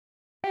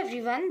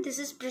everyone, this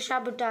is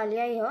Prisha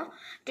Butalia here.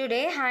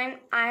 Today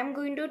I am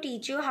going to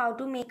teach you how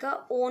to make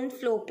a own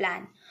floor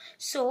plan.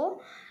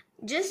 So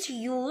just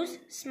use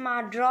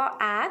Smart Draw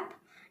app,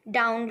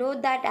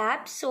 download that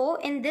app. So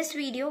in this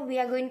video we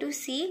are going to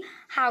see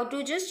how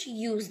to just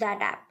use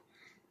that app.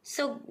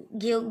 So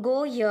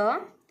go here,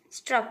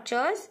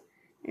 structures.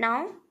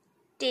 Now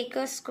take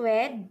a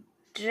square,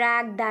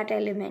 drag that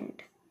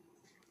element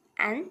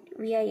and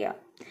we are here.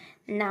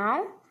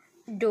 Now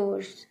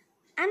doors.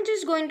 I'm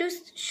just going to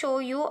show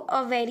you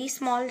a very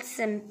small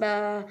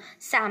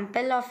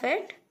sample of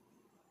it.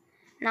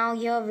 Now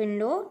your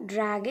window,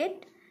 drag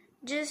it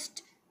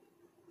just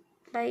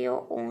by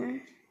your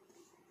own.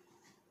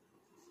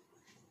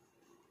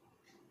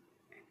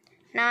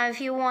 Now if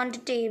you want a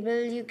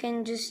table, you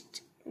can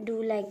just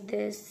do like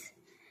this.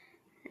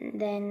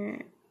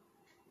 Then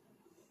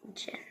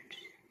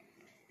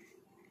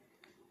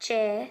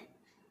chair.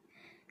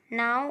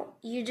 Now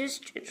you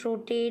just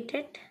rotate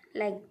it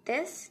like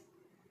this.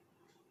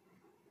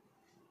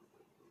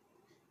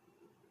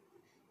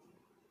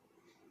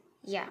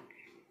 Yeah,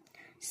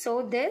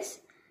 so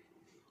this,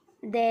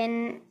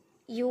 then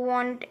you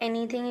want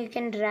anything, you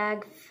can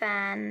drag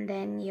fan,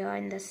 then you're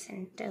in the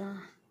center,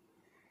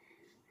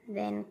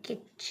 then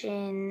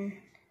kitchen,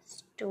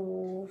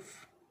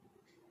 stove,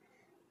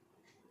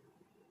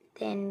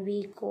 then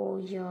we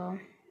go here,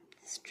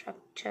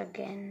 structure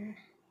again,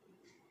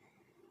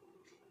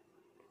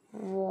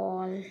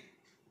 wall,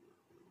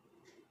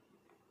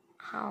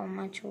 how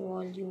much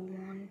wall you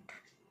want.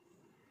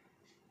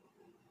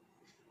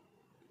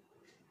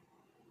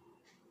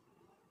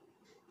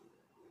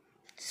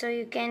 So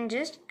you can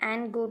just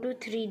go to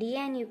 3D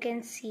and you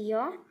can see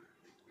your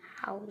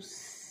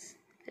house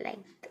like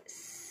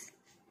this.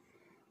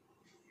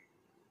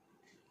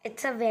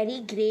 It's a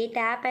very great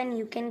app and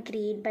you can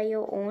create by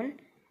your own.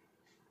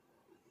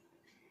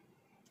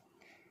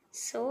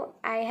 So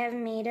I have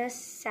made a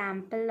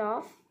sample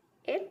of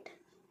it.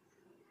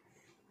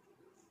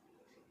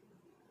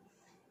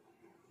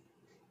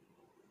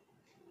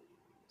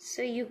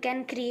 So you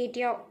can create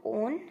your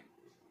own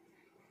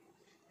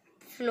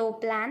floor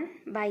plan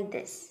by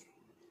this.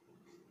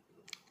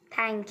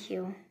 Thank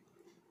you.